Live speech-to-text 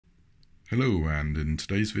Hello, and in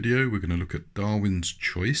today's video we're going to look at Darwin's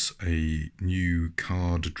Choice, a new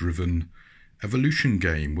card-driven evolution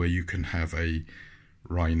game where you can have a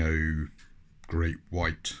rhino, great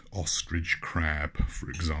white ostrich crab, for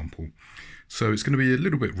example. So it's going to be a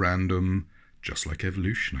little bit random, just like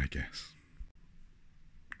evolution, I guess.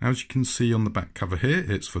 As you can see on the back cover here,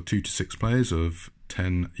 it's for 2 to 6 players of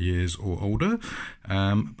 10 years or older,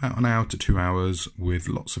 about an hour to 2 hours, with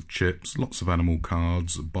lots of chips, lots of animal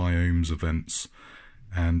cards, biomes, events,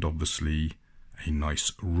 and obviously a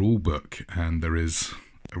nice rule book. And there is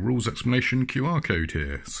a rules explanation QR code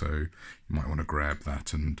here, so you might want to grab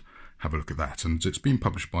that and have a look at that. And it's been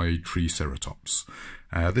published by Triceratops.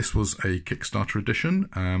 This was a Kickstarter edition.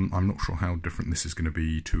 I'm not sure how different this is going to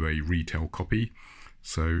be to a retail copy,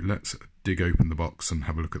 so let's dig open the box and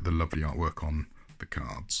have a look at the lovely artwork on the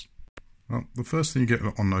cards. Well, the first thing you get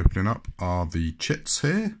on opening up are the chits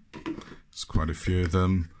here. There's quite a few of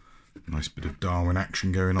them. Nice bit of Darwin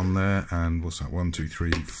action going on there. And what's that? 1, 2,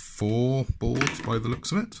 3, 4 boards by the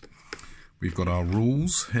looks of it. We've got our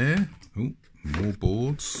rules here. Oh, more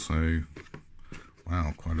boards. So,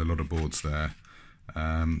 wow, quite a lot of boards there.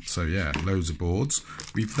 So yeah, loads of boards.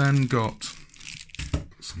 We've then got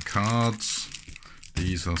some cards.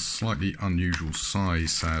 These are slightly unusual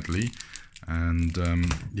size, sadly. And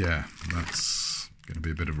yeah, that's going to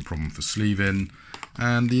be a bit of a problem for sleeving.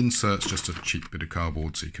 And the insert's just a cheap bit of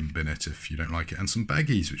cardboard, so you can bin it if you don't like it. And some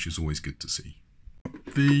baggies, which is always good to see.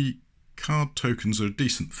 The card tokens are a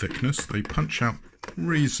decent thickness. They punch out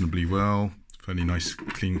reasonably well. Fairly nice,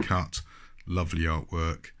 clean cut, lovely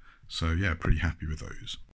artwork. So yeah, pretty happy with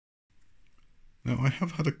those. Now, I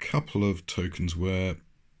have had a couple of tokens where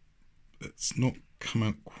it's not come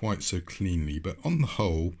out quite so cleanly, but on the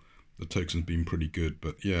whole, the tokens have been pretty good.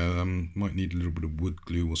 But yeah, might need a little bit of wood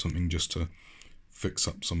glue or something just to fix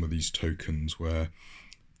up some of these tokens where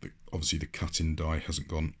obviously the cut-in die hasn't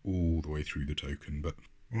gone all the way through the token. But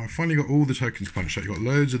well, I finally got all the tokens punched out. You've got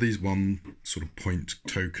loads of these 1 sort of point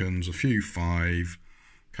tokens, a few 5,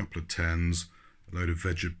 a couple of 10s, a load of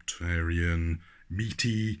vegetarian,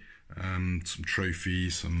 meaty, some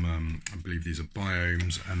trophies, some I believe these are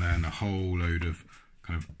biomes, and then a whole load of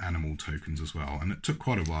kind of animal tokens as well. And it took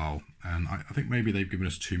quite a while, and I think maybe they've given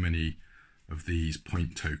us too many of these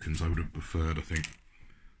point tokens. I would have preferred, I think,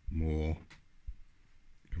 more,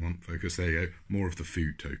 come on, focus, there you go, more of the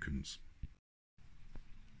food tokens.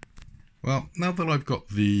 Well, now that I've got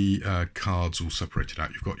the cards all separated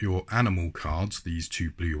out, you've got your animal cards, these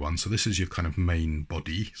 2 blue ones. So this is your kind of main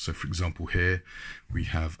body. So for example, here we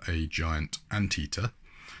have a giant anteater.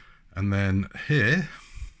 And then here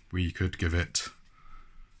we could give it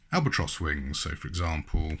albatross wings. So for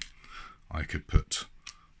example, I could put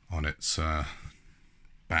on its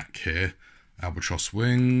back here albatross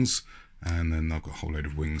wings, and then I've got a whole load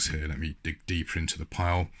of wings here. Let me dig deeper into the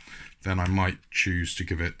pile. Then I might choose to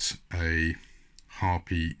give it a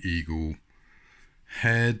harpy eagle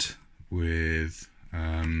head with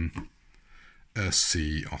a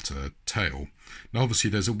sea otter tail. Now obviously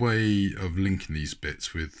there's a way of linking these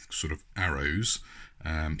bits with sort of arrows, so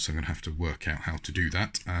I'm going to have to work out how to do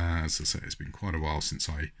that. As I say, it's been quite a while since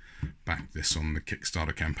I backed this on the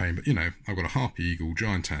Kickstarter campaign, but you know, I've got a harpy eagle,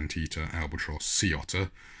 giant anteater, albatross, sea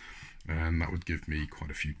otter, and that would give me quite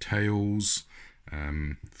a few tails,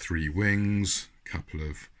 3 wings, a couple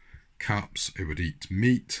of cups. It would eat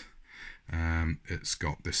meat. It's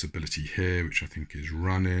got this ability here, which I think is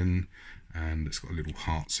running, and it's got a little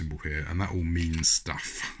heart symbol here, and that all means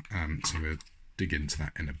stuff. So we'll dig into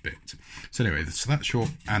that in a bit. So anyway, so that's your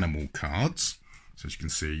animal cards. So as you can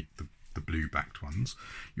see, the blue backed ones.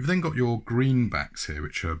 You've then got your green backs here,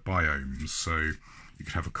 which are biomes. So you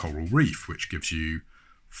could have a coral reef, which gives you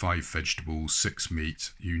 5 vegetables, 6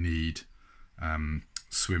 meat. You need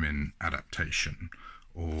swimming adaptation,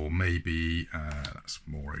 or maybe that's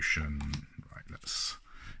more ocean. Right,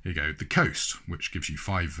 here you go. The coast, which gives you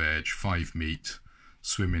 5 veg, 5 meat.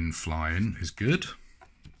 Swimming, flying is good.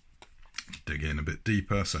 Dig in a bit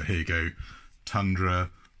deeper. So here you go.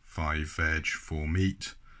 Tundra, 5 veg, 4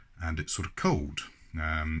 meat, and it's sort of cold.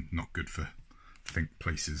 Not good for, I think,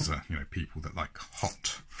 places, you know, people that like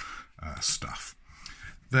hot stuff.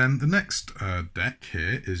 Then the next deck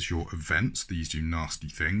here is your events. These do nasty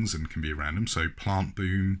things and can be random. So plant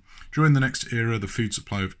boom. During the next era, the food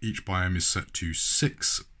supply of each biome is set to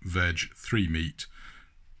 6 veg, 3 meat.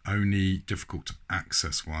 Only difficult to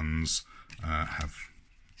access ones have,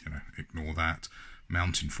 you know, ignore that.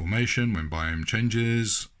 Mountain formation. When biome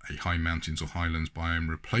changes, a high mountains or highlands biome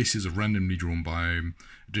replaces a randomly drawn biome.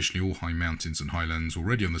 Additionally, all high mountains and highlands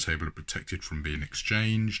already on the table are protected from being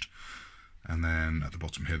exchanged. And then at the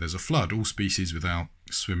bottom here, there's a flood. All species without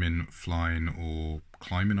swimming, flying, or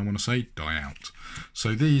climbing, I want to say, die out.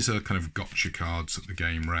 So these are kind of gotcha cards that the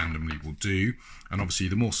game randomly will do. And obviously,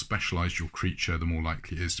 the more specialised your creature, the more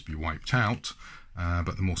likely it is to be wiped out.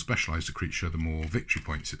 But the more specialised the creature, the more victory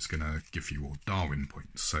points it's going to give you, or Darwin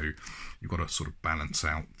points. So you've got to sort of balance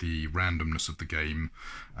out the randomness of the game,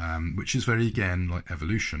 which is very, again, like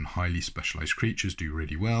evolution. Highly specialised creatures do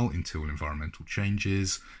really well until environmental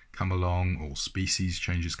changes come along, or species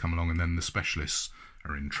changes come along, and then the specialists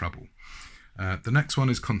are in trouble. The next one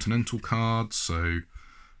is continental cards. So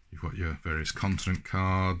you've got your various continent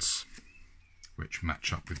cards, which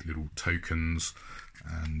match up with little tokens,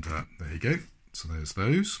 and there you go. So there's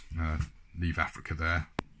those. Leave Africa there.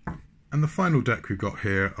 And the final deck we've got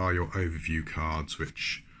here are your overview cards,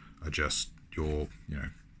 which are just your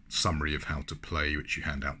summary of how to play, which you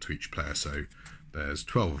hand out to each player. So there's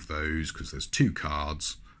 12 of those because there's 2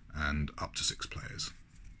 cards and up to 6 players.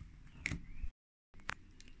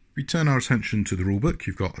 If we turn our attention to the rulebook,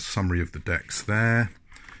 you've got a summary of the decks there.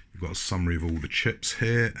 You've got a summary of all the chips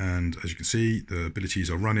here, and as you can see, the abilities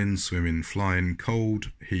are running, swimming, flying,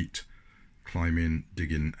 cold, heat, climbing,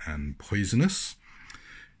 digging, and poisonous.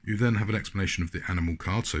 You then have an explanation of the animal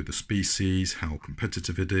card, so the species, how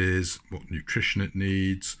competitive it is, what nutrition it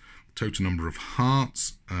needs, total number of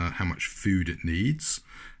hearts, how much food it needs,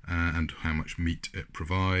 and how much meat it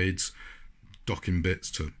provides, docking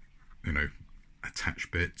bits to,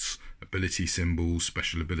 attach bits, ability symbols,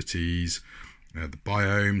 special abilities, the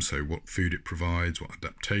biome, so what food it provides, what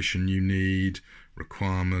adaptation you need,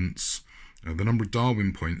 requirements, the number of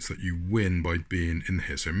Darwin points that you win by being in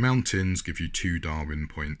here. So mountains give you 2 Darwin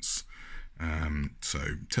points, so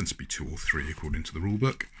it tends to be 2 or 3 according to the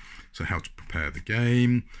rulebook. So how to prepare the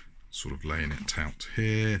game, sort of laying it out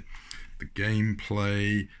here, the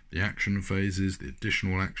gameplay, the action phases, the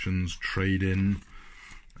additional actions, trading,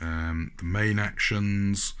 the main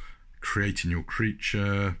actions, creating your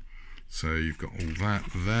creature. So you've got all that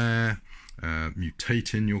there.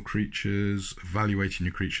 Mutating your creatures, evaluating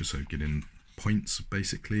your creatures, so getting points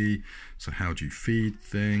basically. So how do you feed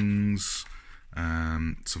things,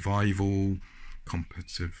 survival,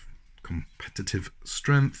 competitive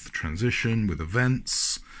strength, transition with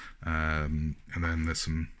events, and then there's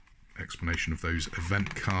some explanation of those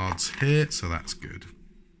event cards here, so that's good.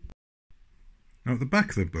 Now at the back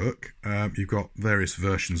of the book, you've got various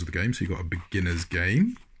versions of the game. So you've got a beginner's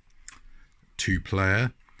game,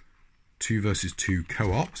 2-player, 2 versus 2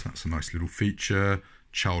 co-op, so that's a nice little feature.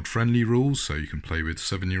 Child-friendly rules, so you can play with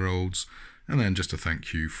 7-year-olds, and then just a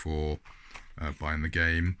thank you for buying the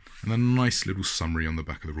game, and then a nice little summary on the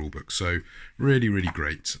back of the rulebook. So really, really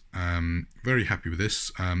great. Very happy with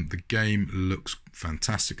this. The game looks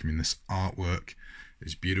fantastic. I mean, this artwork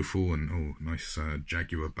is beautiful, and oh, nice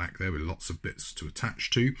jaguar back there with lots of bits to attach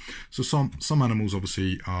to. So some animals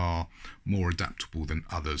obviously are more adaptable than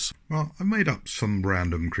others. Well, I made up some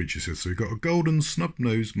random creatures here. So we've got a golden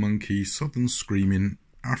snub-nosed monkey, southern screaming,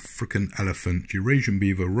 African elephant, Eurasian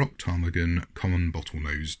beaver, rock ptarmigan, common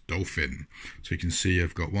bottlenose dolphin. So you can see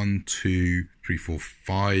I've got 1, 2, 3, 4,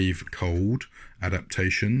 5 cold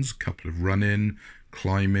adaptations, a couple of running,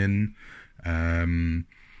 climbing,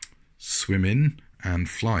 swimming, and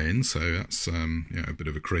flying, so that's a bit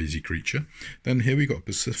of a crazy creature. Then here we got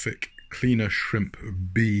Pacific cleaner shrimp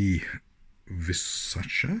bee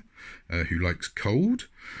visacha, who likes cold.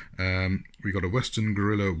 We got a western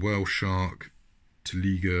gorilla, whale shark,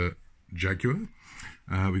 taliga jaguar.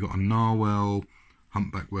 We got a narwhal,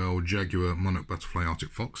 humpback whale, jaguar, monarch butterfly,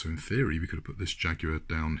 arctic fox. So in theory, we could have put this jaguar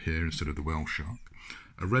down here instead of the whale shark.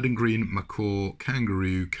 A red and green macaw,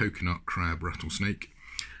 kangaroo, coconut, crab, rattlesnake.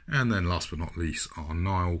 And then last but not least, our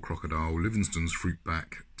Nile crocodile, Livingstone's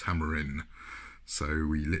fruitback, tamarin. So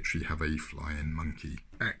we literally have a flying monkey.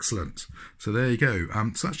 Excellent. So there you go.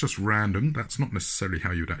 So that's just random. That's not necessarily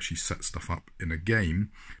how you would actually set stuff up in a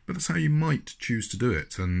game, but that's how you might choose to do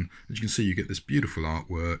it. And as you can see, you get this beautiful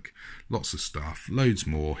artwork, lots of stuff, loads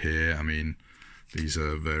more here. I mean, these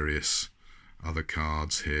are various other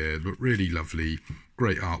cards here, but really lovely,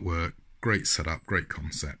 great artwork, great setup, great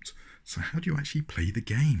concept. So how do you actually play the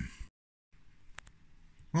game?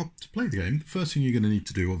 Well, to play the game, the first thing you're going to need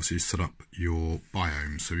to do, obviously, is set up your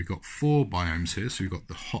biomes. So we've got 4 biomes here. So we've got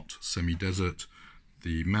the hot semi-desert,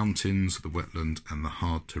 the mountains, the wetland, and the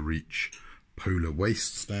hard-to-reach polar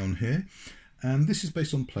wastes down here. And this is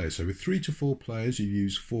based on players. So with 3 to 4 players, you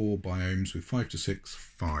use 4 biomes. With 5 to 6,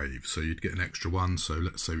 5. So you'd get an extra one. So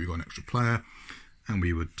let's say we've got an extra player, and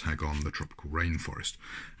we would tag on the tropical rainforest.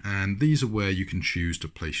 And these are where you can choose to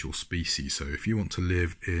place your species. So if you want to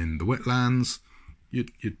live in the wetlands,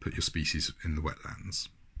 you'd put your species in the wetlands.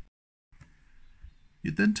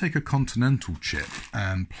 You'd then take a continental chip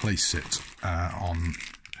and place it on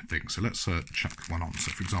things. So let's chuck one on.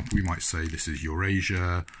 So for example, we might say this is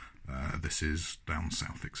Eurasia, this is down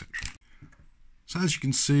south, etc. So as you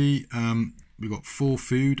can see, we've got 4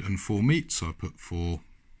 food and 4 meat. So I put 4,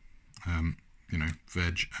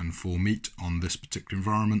 veg and 4 meat on this particular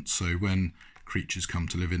environment. So when creatures come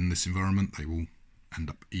to live in this environment, they will end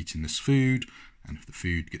up eating this food. And if the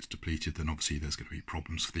food gets depleted, then obviously there's going to be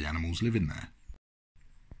problems for the animals living there.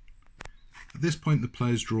 At this point, the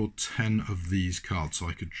players draw 10 of these cards. So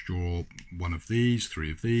I could draw 1 of these,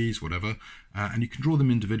 3 of these, whatever. And you can draw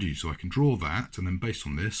them individually. So I can draw that, and then based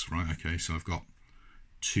on this, right, okay, so I've got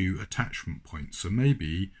 2 attachment points. So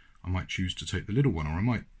maybe I might choose to take the little one, or I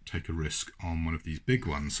might take a risk on one of these big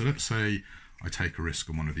ones. So let's say I take a risk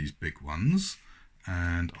on one of these big ones,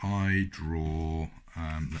 and I draw,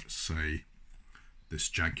 let's say, this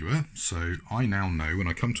jaguar. So I now know when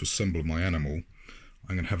I come to assemble my animal,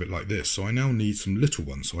 I'm going to have it like this. So I now need some little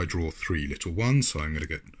ones. So I draw 3 little ones. So I'm going to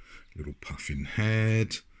get a little puffin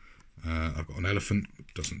head. I've got an elephant.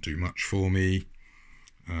 It doesn't do much for me.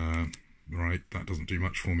 Right, that doesn't do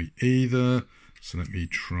much for me either. So let me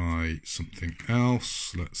try something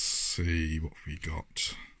else. Let's see what we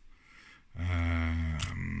got.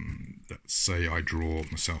 Let's say I draw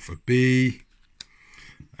myself a bee.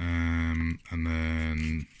 And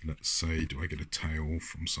then let's say, do I get a tail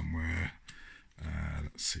from somewhere?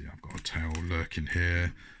 Let's see, I've got a tail lurking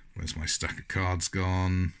here. Where's my stack of cards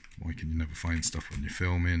gone? Why can you never find stuff when you're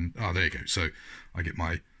filming? Oh, there you go. So I get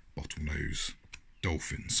my bottlenose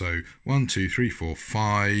dolphin. So 1, 2, 3, 4,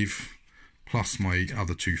 5, plus my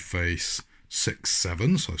other 2 face, 6,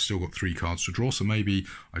 7. So I've still got 3 cards to draw. So maybe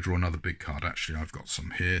I draw another big card. Actually, I've got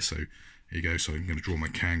some here. So here you go. So I'm going to draw my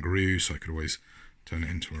kangaroo. So I could always turn it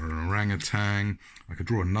into an orangutan. I could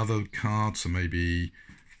draw another card. So maybe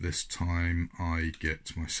this time I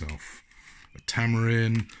get myself a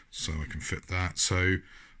tamarin. So I can fit that. So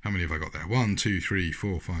how many have I got there? 1, 2, 3,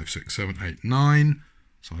 4, 5, 6, 7, 8, 9.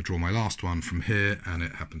 So I draw my last one from here, and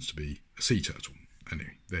it happens to be a sea turtle.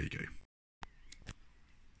 Anyway, there you go.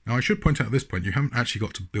 Now I should point out at this point, you haven't actually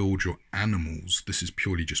got to build your animals. This is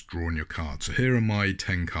purely just drawing your cards. So here are my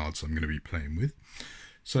 10 cards I'm going to be playing with.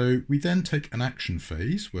 So we then take an action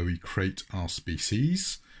phase where we create our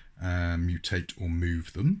species, mutate or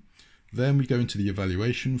move them. Then we go into the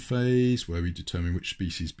evaluation phase where we determine which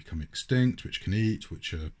species become extinct, which can eat,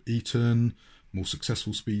 which are eaten. More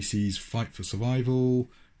successful species fight for survival,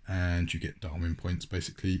 and you get Darwin points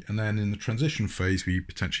basically. And then in the transition phase, we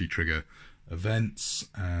potentially trigger events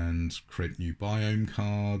and create new biome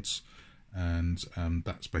cards, and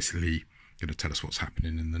that's basically going to tell us what's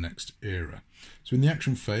happening in the next era. So in the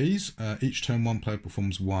action phase, each turn one player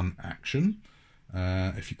performs 1 action.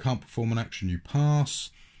 If you can't perform an action, you pass,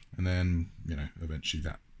 and then eventually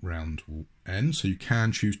that round will end. So you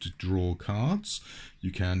can choose to draw cards,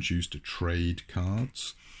 you can choose to trade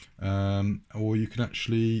cards, or you can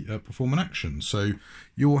actually perform an action. So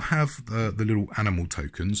you'll have the little animal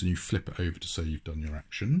tokens, and you flip it over to say you've done your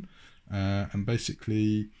action, and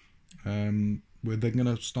basically we're then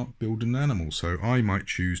going to start building an animal. So I might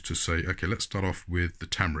choose to say, okay, let's start off with the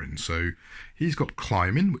tamarin. So he's got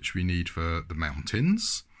climbing, which we need for the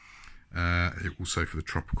mountains, also for the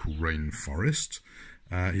tropical rainforest.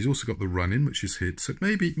 He's also got the running, which is here. So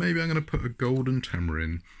maybe I'm going to put a golden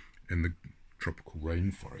tamarin in the tropical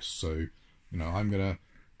rainforest. So I'm going to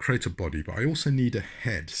create a body, but I also need a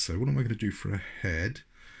head. So what am I going to do for a head?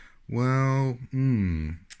 Well,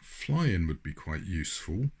 flying would be quite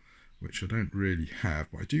useful, which I don't really have,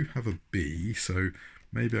 but I do have a bee, so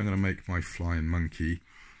maybe I'm going to make my flying monkey.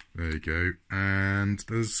 There you go. And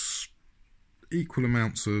there's equal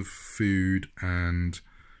amounts of food and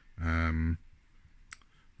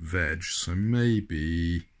veg, so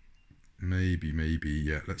maybe,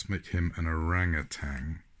 yeah, let's make him an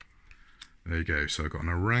orangutan. There you go. So I've got an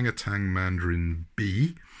orangutan mandarin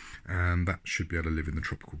bee, and that should be able to live in the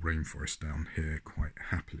tropical rainforest down here quite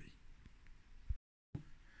happily.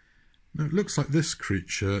 Now it looks like this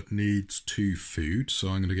creature needs 2 food, so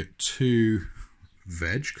I'm going to get 2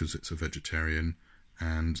 veg because it's a vegetarian,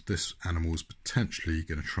 and this animal is potentially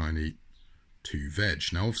going to try and eat 2 veg.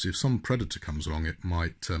 Now obviously if some predator comes along, it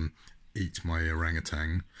might eat my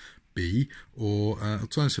orangutan bee, or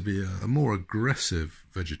alternatively a more aggressive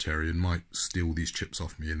vegetarian might steal these chips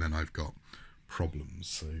off me, and then I've got problems.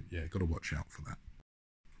 So yeah, got to watch out for that.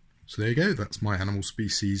 So there you go, that's my animal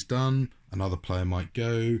species done. Another player might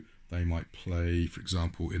go. They might play, for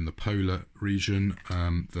example, in the polar region,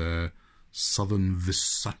 the southern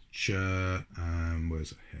Visacha,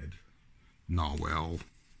 where's it head? Narwhal.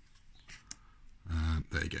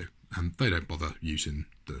 There you go. and they don't bother using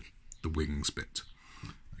the wings bit.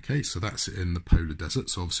 Okay, so that's in the polar desert,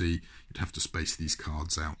 so obviously you'd have to space these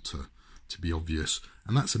cards out to be obvious.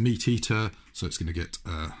 And that's a meat eater, so it's going to get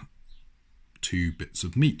 2 bits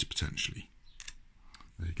of meat potentially.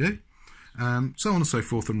 There you go. So on and so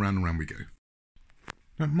forth, and round we go.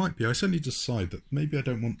 Now it might be, I suddenly decide that maybe I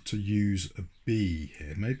don't want to use a bee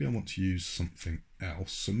here. Maybe I want to use something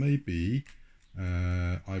else. So maybe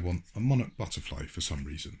I want a monarch butterfly for some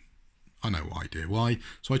reason. I know idea why.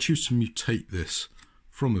 So I choose to mutate this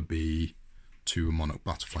from a bee to a monarch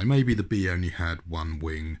butterfly. Maybe the bee only had 1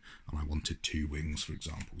 wing and I wanted 2 wings, for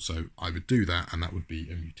example. So I would do that, and that would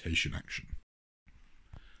be a mutation action.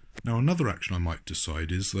 Now another action I might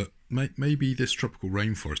decide is that maybe this tropical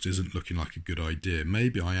rainforest isn't looking like a good idea.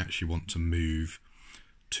 Maybe I actually want to move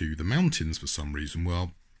to the mountains for some reason.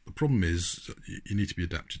 Well, the problem is you need to be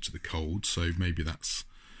adapted to the cold, so maybe that's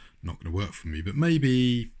not going to work for me. But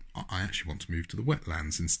maybe I actually want to move to the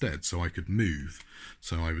wetlands instead, so I could move.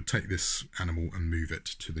 So I would take this animal and move it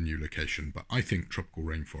to the new location. But I think tropical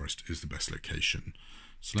rainforest is the best location.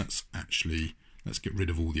 So let's get rid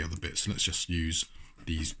of all the other bits. So let's just use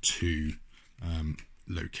these 2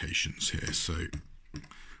 locations here. So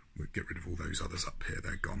we'll get rid of all those others up here.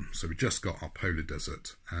 They're gone. So we've just got our polar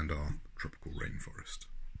desert and our tropical rainforest.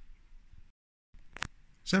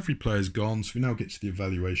 So every player's gone, so we now get to the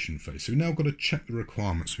evaluation phase. So we've now got to check the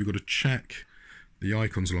requirements. We've got to check the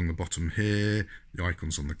icons along the bottom here, the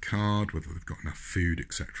icons on the card, whether they've got enough food,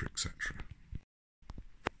 etc, etc.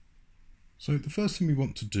 So the first thing we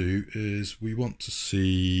want to do is we want to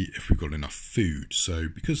see if we've got enough food. So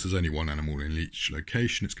because there's only 1 animal in each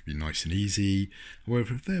location, it's going to be nice and easy.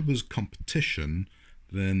 However, if there was competition,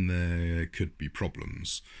 then there could be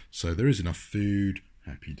problems. So there is enough food,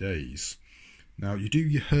 happy days. Now you do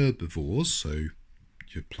your herbivores, so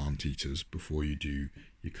your plant eaters, before you do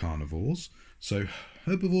your carnivores. So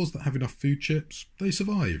herbivores that have enough food chips, they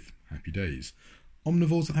survive, happy days.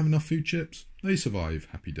 Omnivores that have enough food chips, they survive,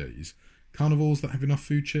 happy days. Carnivores that have enough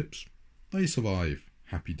food chips, they survive,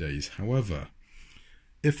 happy days. However,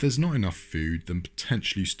 if there's not enough food, then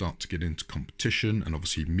potentially you start to get into competition, and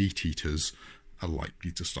obviously meat eaters are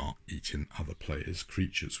likely to start eating other players'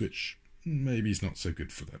 creatures, which maybe is not so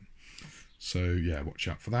good for them. So yeah, watch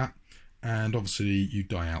out for that. And obviously you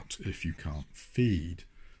die out if you can't feed.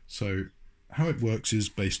 So how it works is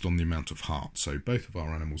based on the amount of hearts. So both of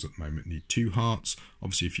our animals at the moment need 2 hearts.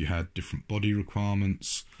 Obviously if you had different body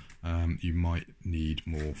requirements, you might need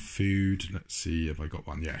more food. Let's see if I got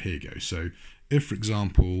one. Yeah, here you go. So if, for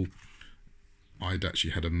example, I'd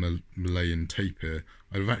actually had a Malayan tapir,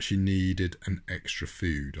 I'd have actually needed an extra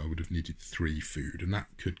food. I would have needed 3 food, and that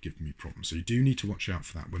could give me problems. So you do need to watch out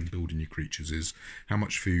for that when building your creatures, is how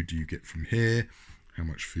much food do you get from here, how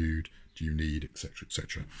much food do you need, etc,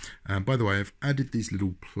 etc. By the way, I've added these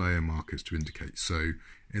little player markers to indicate. So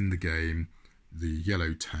in the game, the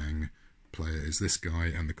yellow tang player is this guy,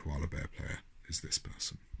 and the koala bear player is this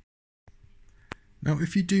person. Now,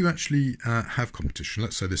 if you do actually have competition,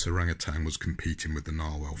 let's say this orangutan was competing with the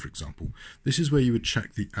narwhal, for example, this is where you would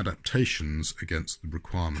check the adaptations against the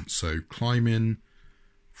requirements. So climbing,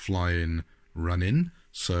 flying, running.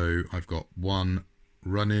 So I've got 1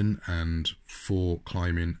 running and 4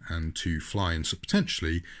 climbing and 2 flying. So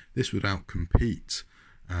potentially this would outcompete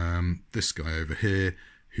this guy over here,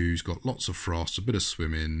 who's got lots of frost, a bit of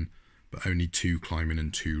swimming, but only 2 climbing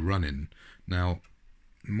and 2 running. Now,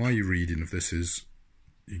 my reading of this is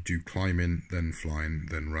you do climbing, then flying,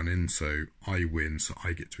 then running. So I win, so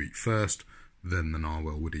I get to eat first. Then the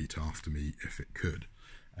narwhal would eat after me if it could.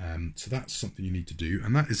 So that's something you need to do,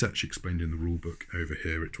 and that is actually explained in the rule book over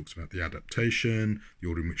here. It talks about the adaptation, the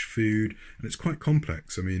order in which food, and it's quite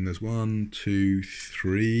complex. I mean, there's 1, 2,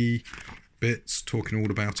 3 bits talking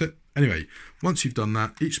all about it. Anyway, once you've done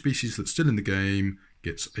that, each species that's still in the game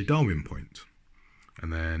gets a Darwin point.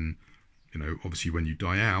 And then, you know, obviously when you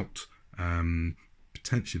die out,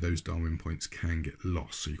 potentially those Darwin points can get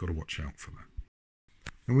lost, so you've got to watch out for that.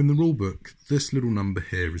 Now in the rulebook, this little number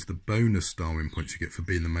here is the bonus Darwin points you get for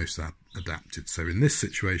being the most adapted. So in this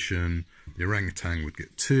situation, the orangutan would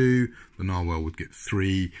get 2, the narwhal would get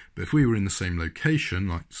 3, but if we were in the same location,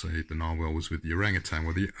 like say the narwhal was with the orangutan,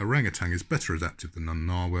 well, the orangutan is better adapted than the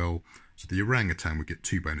narwhal, so the orangutan would get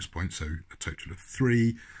 2 bonus points, so a total of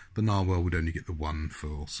 3. The narwhal would only get the 1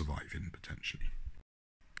 for surviving, potentially.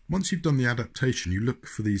 Once you've done the adaptation, you look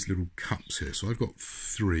for these little cups here. So I've got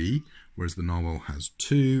 3, whereas the narwhal has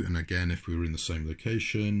 2. And again, if we were in the same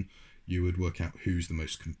location, you would work out who's the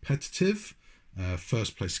most competitive.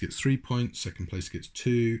 First place gets 3 points, second place gets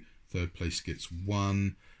 2, third place gets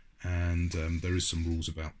 1. And there is some rules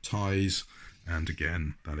about ties. and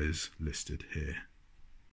again that is listed here.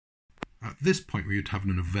 At this point we would have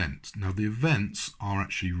an event. Now the events are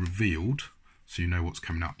actually revealed, so you know what's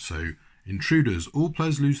coming up. So intruders, all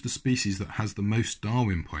players lose the species that has the most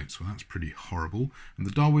Darwin points. Well, that's pretty horrible. And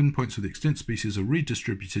the Darwin points of the extinct species are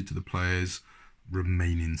redistributed to the players'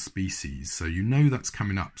 remaining species. So you know that's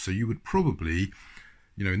coming up. So you would probably,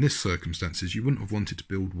 you know, in this circumstances, you wouldn't have wanted to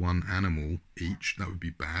build one animal each. That would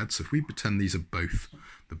be bad. So if we pretend these are both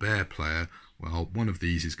the bear player, well, one of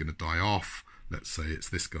these is going to die off. Let's say it's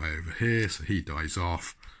this guy over here, so he dies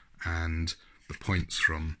off, and the points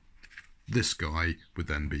from this guy would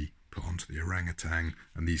then be put onto the orangutan,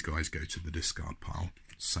 and these guys go to the discard pile.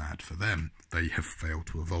 Sad for them. They have failed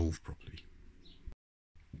to evolve properly.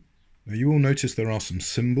 Now you will notice there are some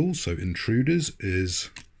symbols. So intruders is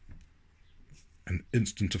an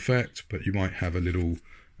instant effect, but you might have a little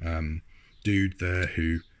dude there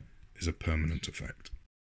who is a permanent effect.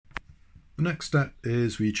 The next step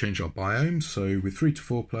is we change our biome. So with 3 to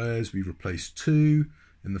 4 players, we replace 2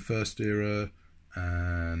 in the first era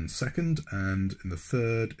and second, and in the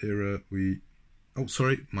third era we, oh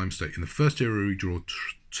sorry, my mistake, in the first era we draw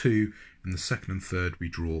 2, in the second and third we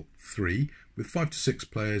draw 3. With 5 to 6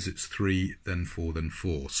 players it's 3, then 4, then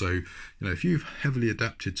 4. So, you know, if you've heavily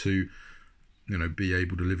adapted to, you know, be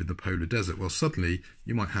able to live in the polar desert, well suddenly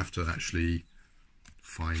you might have to actually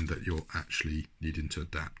find that you're actually needing to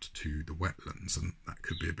adapt to the wetlands, and that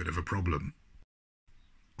could be a bit of a problem.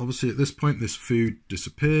 Obviously at this point this food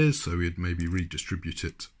disappears, so we'd maybe redistribute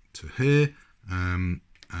it to here,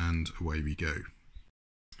 and away we go.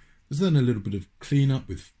 There's then a little bit of cleanup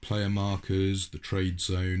with player markers, the trade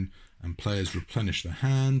zone, and players replenish their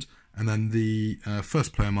hand, and then the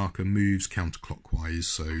first player marker moves counterclockwise,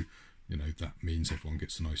 so you know that means everyone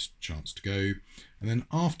gets a nice chance to go. And then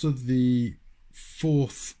after the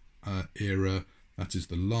 4th era, that is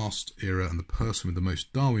the last era, and the person with the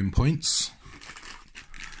most Darwin points,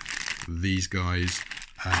 these guys,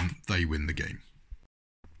 they win the game.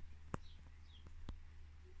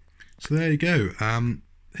 So there you go.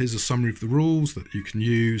 Here's a summary of the rules that you can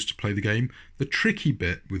use to play the game. The tricky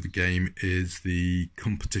bit with the game is the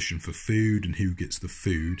competition for food and who gets the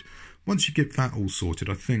food. Once you get that all sorted,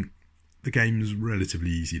 I think the game is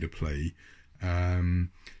relatively easy to play.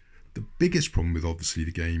 The biggest problem with obviously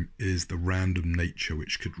the game is the random nature,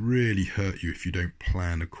 which could really hurt you if you don't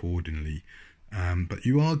plan accordingly. But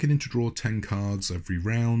you are getting to draw 10 cards every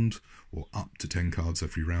round, or up to 10 cards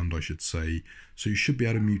every round I should say, so you should be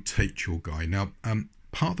able to mutate your guy. Now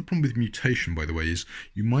part of the problem with mutation, by the way, is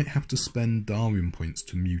you might have to spend Darwin points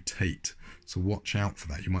to mutate, so watch out for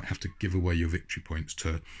that. You might have to give away your victory points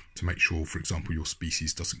to make sure, for example, your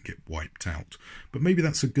species doesn't get wiped out. But maybe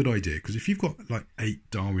that's a good idea, because if you've got like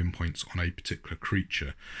 8 Darwin points on a particular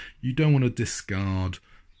creature, you don't want to discard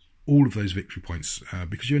all of those victory points,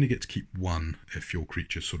 because you only get to keep 1 if your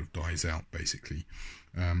creature sort of dies out, basically.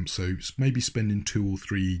 So maybe spending 2 or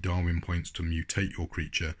 3 Darwin points to mutate your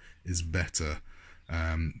creature is better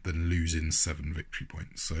than losing 7 victory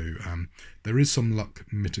points. So there is some luck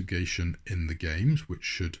mitigation in the games, which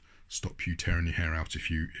should stop you tearing your hair out if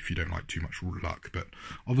you don't like too much luck. But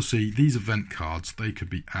obviously these event cards, they could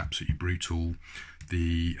be absolutely brutal.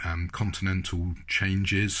 The continental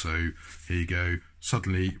changes, so here you go,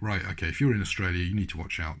 suddenly, right, okay, if you're in Australia you need to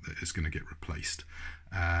watch out that it's going to get replaced.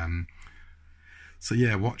 So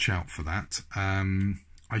yeah, watch out for that.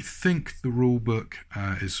 I think the rule book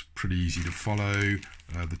is pretty easy to follow.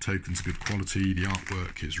 The tokens are good quality, the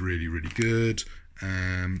artwork is really, really good.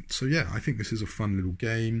 So yeah, I think this is a fun little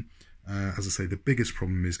game. As I say, the biggest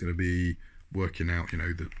problem is going to be working out, you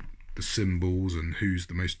know, the symbols and who's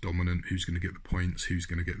the most dominant, who's going to get the points, who's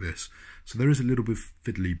going to get this. So there is a little bit of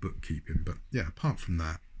fiddly bookkeeping, but yeah, apart from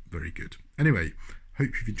that, very good. Anyway, hope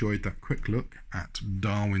you've enjoyed that quick look at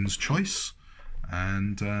Darwin's Choice.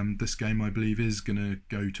 And this game, I believe, is going to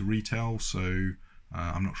go to retail, so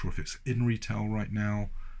I'm not sure if it's in retail right now,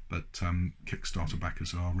 but Kickstarter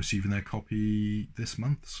backers are receiving their copy this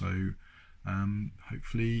month, so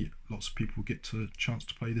hopefully lots of people will get a chance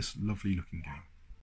to play this lovely looking game.